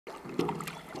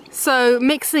So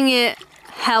mixing it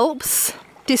helps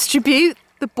distribute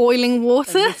the boiling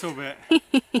water. A little bit.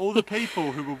 All the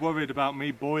people who were worried about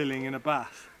me boiling in a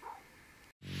bath.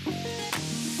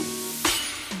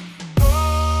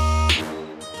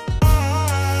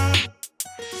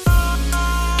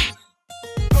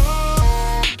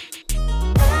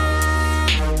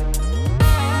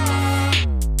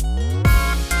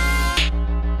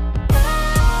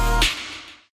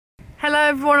 Hello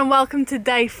everyone and welcome to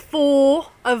day 4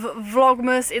 of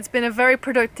Vlogmas. It's been a very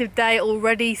productive day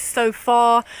already so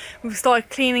far. We've started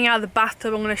cleaning out the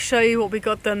bathtub. I'm going to show you what we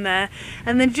got done there.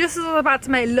 And then just as I was about to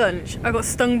make lunch, I got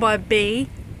stung by a bee.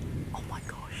 Oh my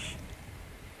gosh.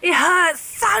 It hurts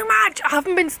so much. I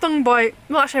haven't been stung by,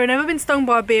 well actually I've never been stung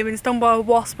by a bee. I've been stung by a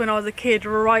wasp when I was a kid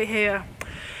right here.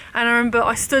 And I remember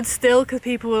I stood still because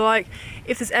people were like,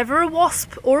 if there's ever a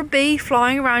wasp or a bee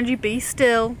flying around you, be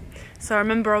still. So I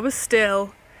remember I was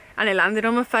still and it landed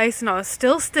on my face and I was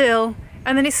still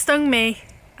and then it stung me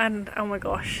and oh my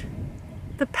gosh,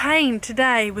 the pain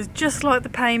today was just like the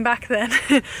pain back then.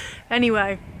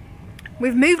 Anyway,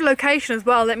 we've moved location as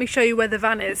well. Let me show you where the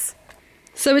van is.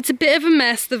 So it's a bit of a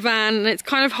mess, the van, and it's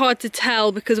kind of hard to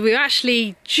tell because we're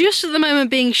actually just at the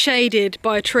moment being shaded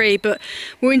by a tree, but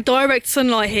we're in direct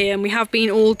sunlight here and we have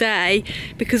been all day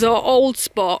because our old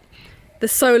spot, the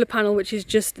solar panel which is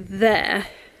just there,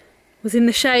 was in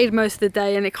the shade most of the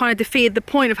day and it kind of defeated the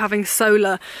point of having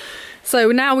solar.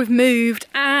 So now we've moved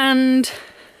and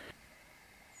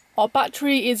our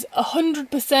battery is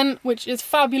 100%, which is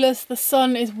fabulous. The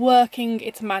sun is working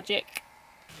its magic.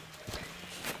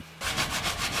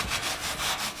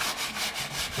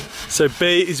 So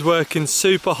B is working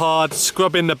super hard,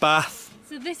 scrubbing the bath.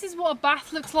 So this is what a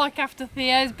bath looks like after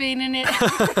Theo's been in it.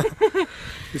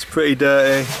 It's pretty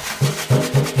dirty.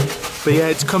 But yeah,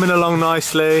 it's coming along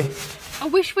nicely. I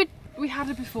wish we had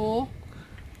it before.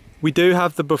 We do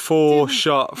have the before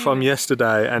shot from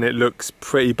yesterday and it looks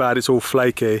pretty bad. It's all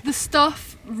flaky. The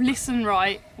stuff, listen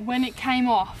right, when it came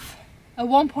off, at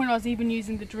one point I was even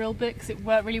using the drill bit because it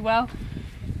worked really well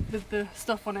with the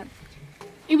stuff on it.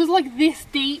 It was like this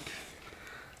deep.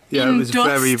 Yeah, it was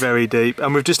very, very deep.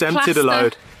 And we've just emptied a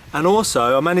load. And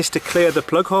also I managed to clear the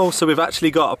plug hole, so we've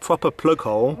actually got a proper plug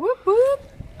hole. Whoop, whoop.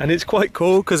 And it's quite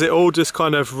cool because it all just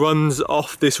kind of runs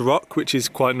off this rock, which is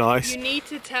quite nice. You need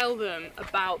to tell them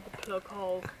about the plug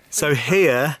hole. So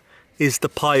here is the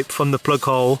pipe from the plug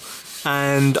hole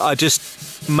and I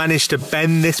just managed to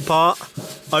bend this part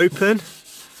open,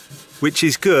 which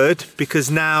is good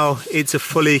because now it's a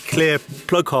fully clear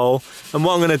plug hole. And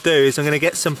what I'm going to do is I'm going to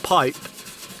get some pipe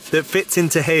that fits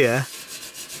into here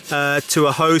to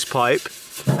a hose pipe,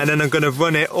 and then I'm going to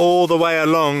run it all the way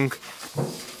along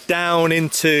down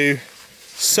into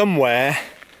somewhere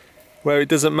where it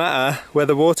doesn't matter where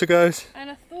the water goes. And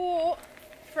I thought,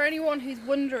 for anyone who's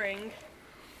wondering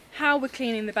how we're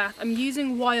cleaning the bath, I'm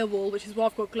using wire wool, which is why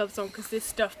I've got gloves on, because this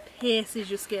stuff pierces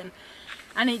your skin.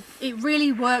 And it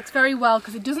really works very well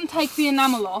because it doesn't take the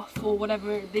enamel off or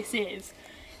whatever this is,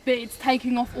 but it's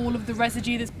taking off all of the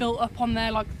residue that's built up on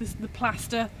there, like the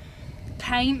plaster,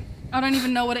 paint. I don't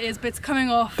even know what it is, but it's coming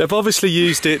off. They've obviously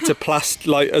used it to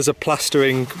like as a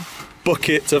plastering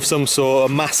bucket of some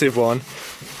sort, a massive one.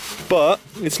 But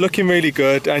it's looking really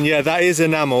good, and yeah, that is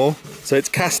enamel. So it's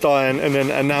cast iron and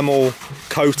then enamel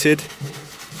coated.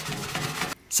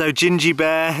 So Gingy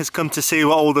Bear has come to see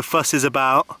what all the fuss is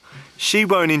about. She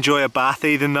won't enjoy a bath,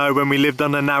 even though when we lived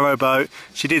on a narrow boat,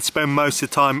 she did spend most of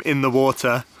the time in the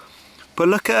water. But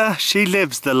look at her, she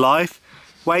lives the life.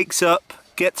 Wakes up,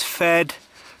 gets fed,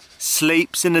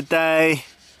 sleeps in the day,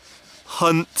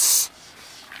 hunts,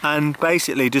 and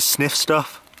basically just sniffs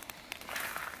stuff.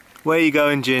 Where you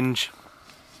going, Ginge?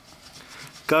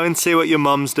 Go and see what your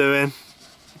mum's doing.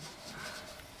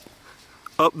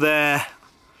 Up there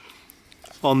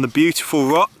on the beautiful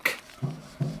rock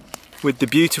with the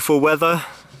beautiful weather.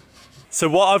 So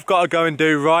what I've got to go and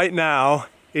do right now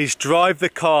is drive the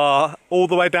car all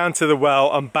the way down to the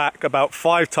well and back about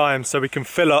 5 times so we can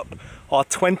fill up our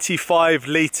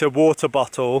 25-litre water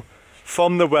bottle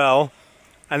from the well,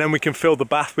 and then we can fill the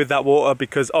bath with that water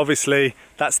because obviously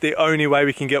that's the only way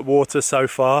we can get water so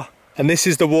far. And this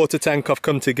is the water tank I've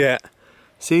come to get.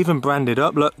 It's even branded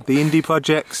up, look, the Indie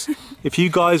Projects. If you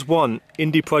guys want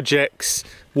Indie Projects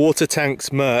water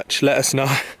tanks merch, let us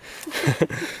know.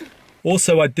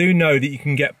 Also, I do know that you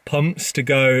can get pumps to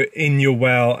go in your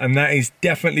well, and that is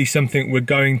definitely something we're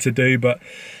going to do, but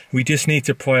we just need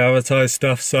to prioritize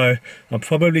stuff. So I'm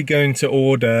probably going to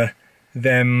order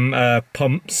them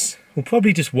pumps, or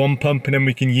probably just one pump, and then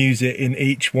we can use it in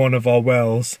each one of our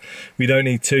wells. We don't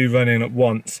need 2 running at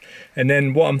once. And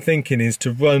then what I'm thinking is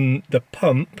to run the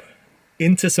pump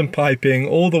into some piping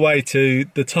all the way to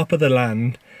the top of the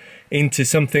land, into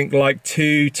something like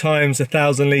 2 times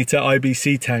 1,000 litre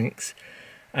IBC tanks,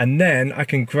 and then I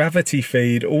can gravity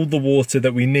feed all the water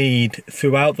that we need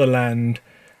throughout the land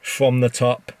from the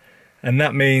top, and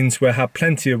that means we'll have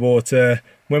plenty of water.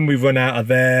 When we run out of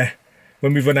there,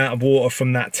 when we run out of water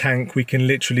from that tank, we can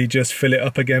literally just fill it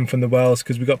up again from the wells,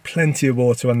 because we've got plenty of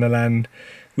water on the land,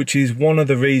 which is one of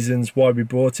the reasons why we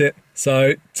bought it.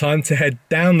 So time to head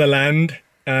down the land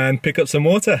and pick up some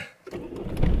water.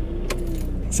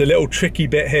 It's a little tricky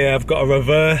bit here. I've got to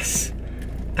reverse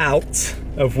out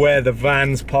of where the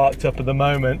van's parked up at the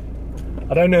moment.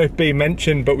 I don't know if B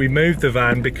mentioned, but we moved the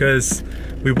van because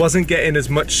we wasn't getting as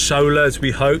much solar as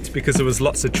we hoped, because there was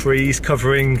lots of trees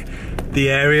covering the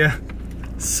area.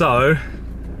 So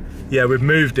yeah, we've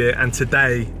moved it, and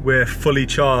today we're fully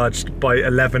charged by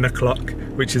 11 o'clock,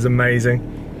 which is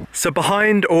amazing. So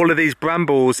behind all of these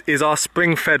brambles is our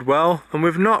spring-fed well, and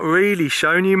we've not really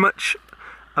shown you much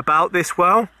about this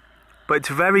well, but it's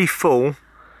very full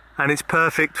and it's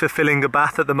perfect for filling a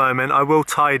bath at the moment. I will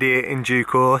tidy it in due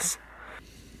course.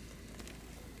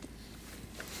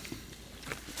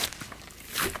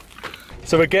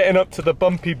 So we're getting up to the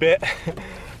bumpy bit,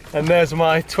 and there's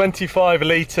my 25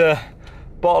 litre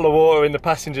bottle of water in the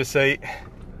passenger seat.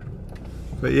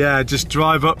 But yeah, just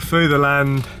drive up through the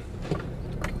land.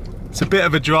 It's a bit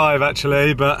of a drive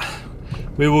actually, but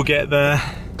we will get there.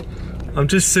 I'm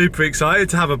just super excited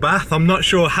to have a bath. I'm not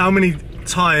sure how many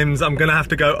times I'm gonna have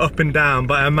to go up and down,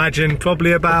 but I imagine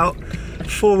probably about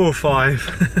 4 or 5.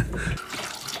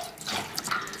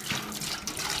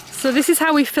 So this is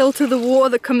how we filter the water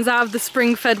that comes out of the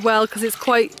spring-fed well, because it's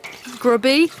quite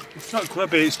grubby. It's not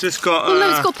grubby, it's just got... Well, no,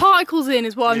 it's got particles in,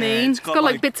 is what I mean. It's got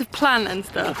like bits of plant and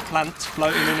stuff. Plants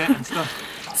floating in it and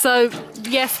stuff. So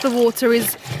yes, the water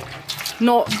is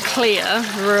not clear,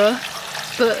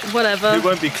 but whatever. It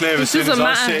won't be clear as soon as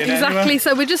I sit in it. Exactly, anyway.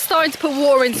 so we're just starting to put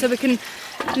water in so we can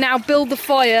now build the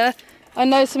fire. I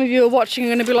know some of you are watching are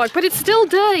going to be like, but it's still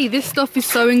day. This stuff is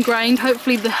so ingrained.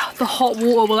 Hopefully the hot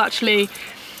water will actually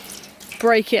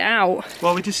break it out.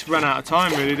 Well, we just ran out of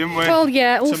time really, didn't we? Well,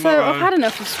 yeah, also Tomorrow. I've had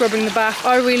enough of scrubbing the bath.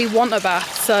 I really want a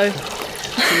bath, so...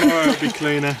 Tomorrow will be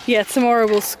cleaner. Yeah, tomorrow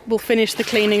we'll finish the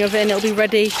cleaning of it and it'll be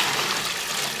readier.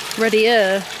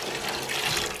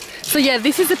 So yeah,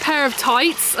 this is a pair of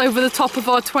tights over the top of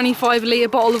our 25 litre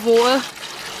bottle of water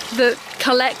that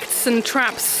collects and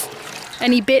traps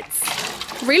any bits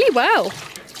really well.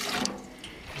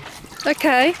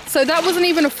 Okay, so that wasn't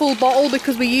even a full bottle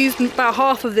because we used about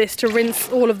half of this to rinse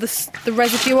all of the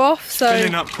residue off. So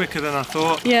filling up quicker than I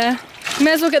thought. Yeah,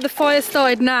 may as well get the fire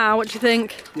started now. What do you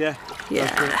think? Yeah.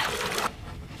 Yeah.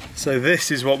 So this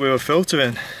is what we were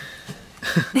filtering.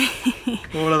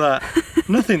 All of that.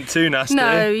 Nothing too nasty.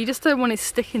 No, you just don't want it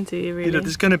sticking to you, really. You know,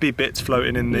 there's going to be bits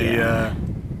floating in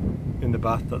the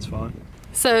bath. That's fine.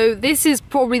 So this is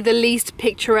probably the least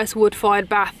picturesque wood-fired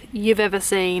bath you've ever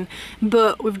seen,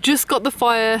 but we've just got the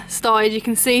fire started. You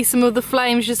can see some of the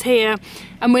flames just here,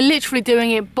 and we're literally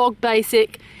doing it bog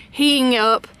basic, heating it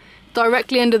up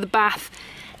directly under the bath.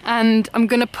 And I'm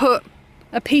gonna put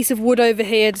a piece of wood over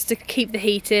here just to keep the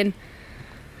heat in.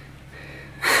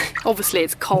 Obviously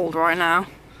it's cold right now.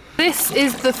 This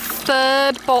is the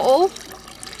 3rd bottle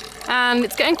and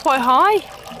it's getting quite high.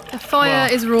 The fire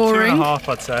is roaring. 2.5,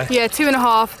 I'd say. Yeah,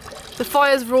 2.5. The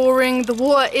fire's roaring. The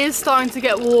water is starting to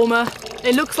get warmer.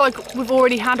 It looks like we've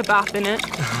already had a bath in it.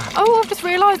 Oh, I've just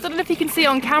realised, I don't know if you can see it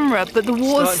on camera, but the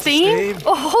water's steam.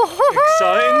 Oh,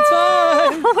 exciting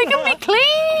time! We can be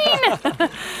clean!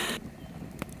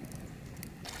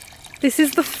 This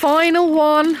is the final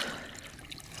one.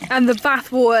 And the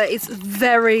bath water is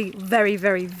very, very,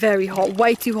 very, very hot.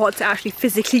 Way too hot to actually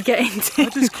physically get into. I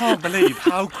just can't believe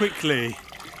how quickly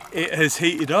it has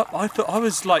heated up. I thought I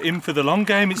was like in for the long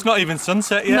game. It's not even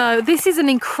sunset yet. No, this is an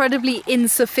incredibly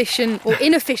insufficient, or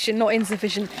inefficient, not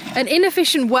insufficient, an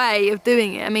inefficient way of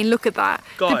doing it. I mean, look at that.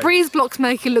 Guys. The breeze blocks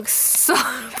make it look so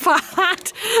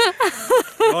bad.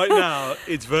 Right now,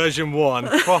 it's version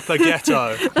 1, proper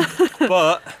ghetto.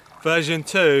 But version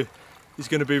 2 is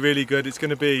going to be really good. It's going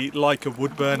to be like a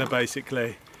wood burner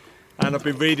basically, and I've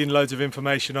been reading loads of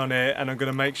information on it, and I'm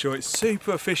going to make sure it's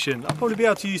super efficient. I'll probably be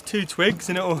able to use 2 twigs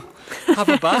and it'll have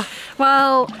a bath.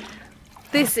 Well,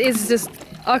 this is just,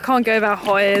 I can't go about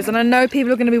hot it is, and I know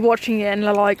people are going to be watching it and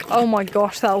they're like, oh my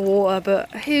gosh, that water, but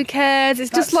who cares?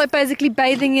 It's just like basically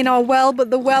bathing in our well,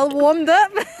 but the well warmed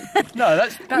up. No,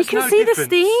 that's you can no see difference. the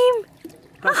steam.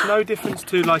 That's no difference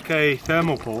to like a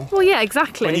thermal pool. Well, yeah,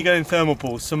 exactly. When you go in thermal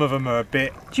pools, some of them are a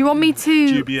bit Do you want me to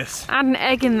dubious. Add an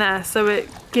egg in there so it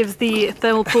gives the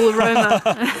thermal pool aroma?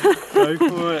 Go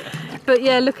for it. but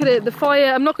yeah, look at it, the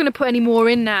fire. I'm not going to put any more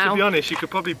in now. To be honest, you could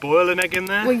probably boil an egg in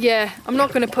there. Well, yeah, I'm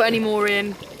not going to put any more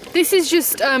in. This is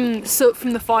just soot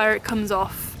from the fire, it comes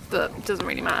off, but it doesn't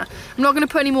really matter. I'm not going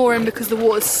to put any more in because the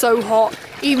water's so hot.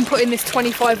 Even putting this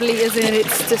 25 litres in,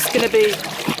 it's just going to be,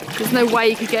 there's no way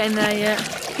you could get in there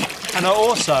yet. And I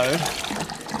also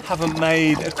haven't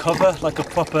made a cover, like a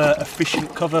proper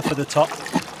efficient cover for the top.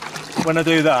 When I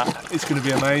do that, it's going to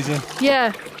be amazing.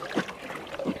 Yeah.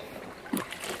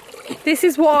 This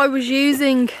is what I was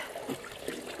using.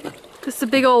 Just a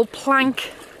big old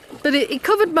plank. But it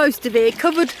covered most of it.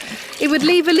 It would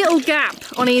leave a little gap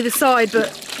on either side, but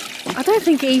I don't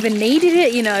think it even needed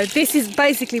it, you know. This is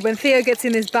basically when Theo gets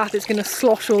in this bath, it's going to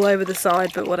slosh all over the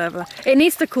side, but whatever. It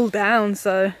needs to cool down,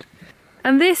 so.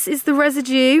 And this is the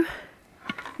residue.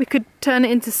 We could turn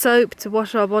it into soap to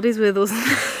wash our bodies with or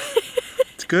something.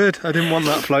 It's good. I didn't want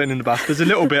that floating in the bath. There's a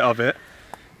little bit of it.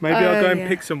 Maybe I'll go and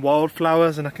pick some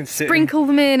wildflowers and I can sprinkle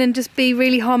them in and just be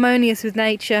really harmonious with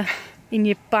nature in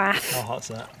your bath. How hot's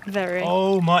that? Very.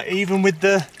 Oh my, even with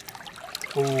the...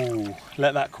 Oh,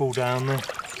 let that cool down then.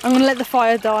 I'm going to let the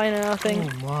fire die now, I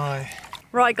think. Oh my.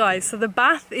 Right guys, so the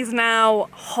bath is now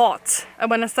hot. And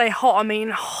when I say hot, I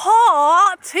mean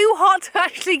hot! Too hot to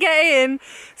actually get in.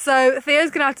 So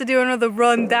Theo's going to have to do another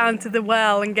run down to the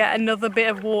well and get another bit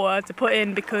of water to put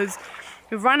in because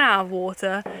we've run out of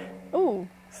water. Oh,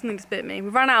 something just bit me.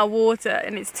 We've run out of water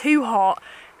and it's too hot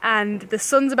and the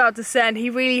sun's about to set and he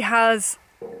really has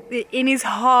it in his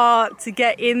heart to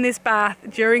get in this bath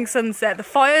during sunset. The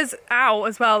fire's out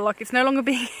as well, like it's no longer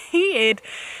being heated.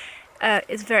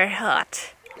 It's very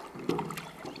hot.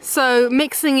 So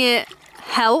mixing it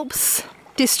helps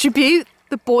distribute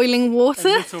the boiling water.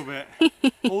 A little bit.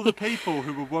 All the people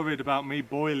who were worried about me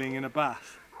boiling in a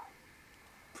bath,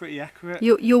 pretty accurate.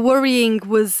 Your worrying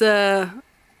was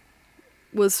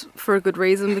for a good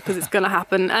reason because it's going to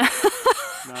happen.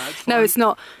 No, it's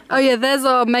not. Oh yeah, there's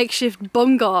our makeshift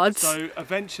bum guards. So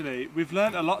eventually, we've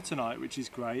learnt a lot tonight, which is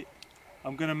great.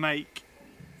 I'm going to make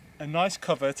a nice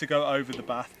cover to go over the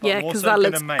bath. But yeah, because that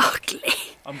looks ugly.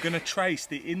 I'm going to trace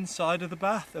the inside of the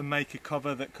bath and make a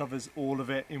cover that covers all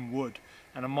of it in wood.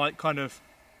 And I might kind of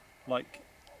like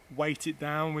weight it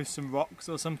down with some rocks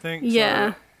or something.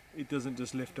 Yeah. So it doesn't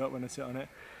just lift up when I sit on it.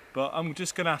 But I'm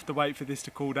just going to have to wait for this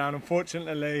to cool down.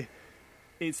 Unfortunately,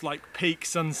 it's like peak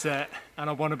sunset and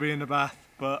I want to be in the bath,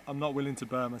 but I'm not willing to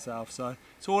burn myself. So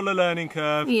it's all a learning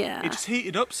curve. Yeah. It just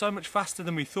heated up so much faster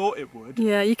than we thought it would.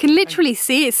 Yeah, you can literally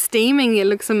see it steaming. It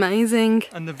looks amazing.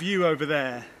 And the view over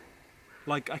there,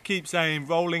 like I keep saying,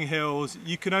 rolling hills,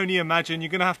 you can only imagine. You're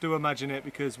going to have to imagine it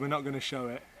because we're not going to show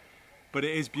it. But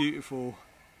it is beautiful.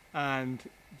 And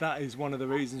that is one of the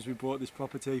reasons we bought this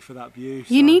property, for that view.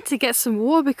 You need to get some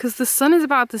water because the sun is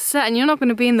about to set and you're not going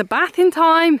to be in the bath in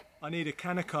time. I need a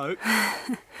can of Coke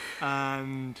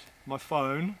and my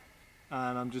phone,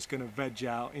 and I'm just going to veg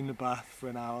out in the bath for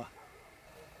an hour.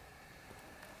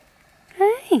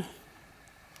 Hey.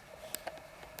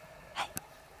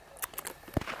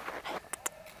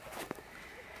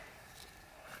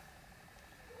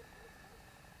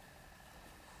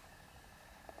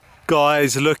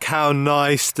 Guys, look how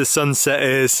nice the sunset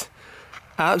is.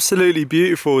 Absolutely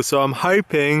beautiful. So I'm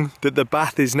hoping that the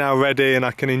bath is now ready and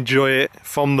I can enjoy it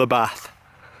from the bath.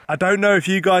 I don't know if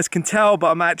you guys can tell,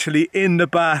 but I'm actually in the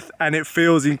bath and it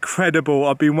feels incredible.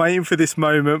 I've been waiting for this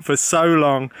moment for so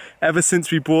long. Ever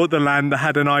since we bought the land, I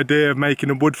had an idea of making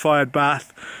a wood-fired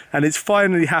bath and it's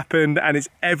finally happened and it's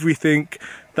everything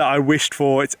that I wished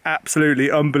for. It's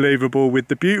absolutely unbelievable with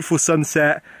the beautiful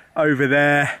sunset over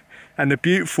there and the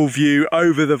beautiful view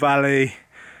over the valley.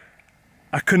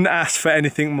 I couldn't ask for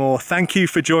anything more. Thank you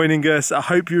for joining us. I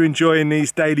hope you're enjoying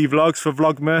these daily vlogs for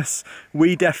Vlogmas.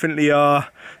 We definitely are.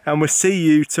 And we'll see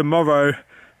you tomorrow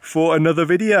for another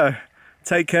video.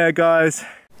 Take care, guys.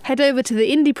 Head over to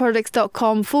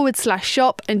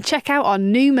theindieprojects.com/shop and check out our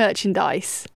new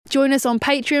merchandise. Join us on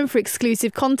Patreon for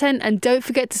exclusive content and don't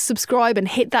forget to subscribe and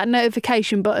hit that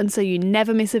notification button so you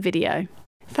never miss a video.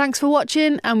 Thanks for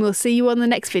watching and we'll see you on the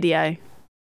next video.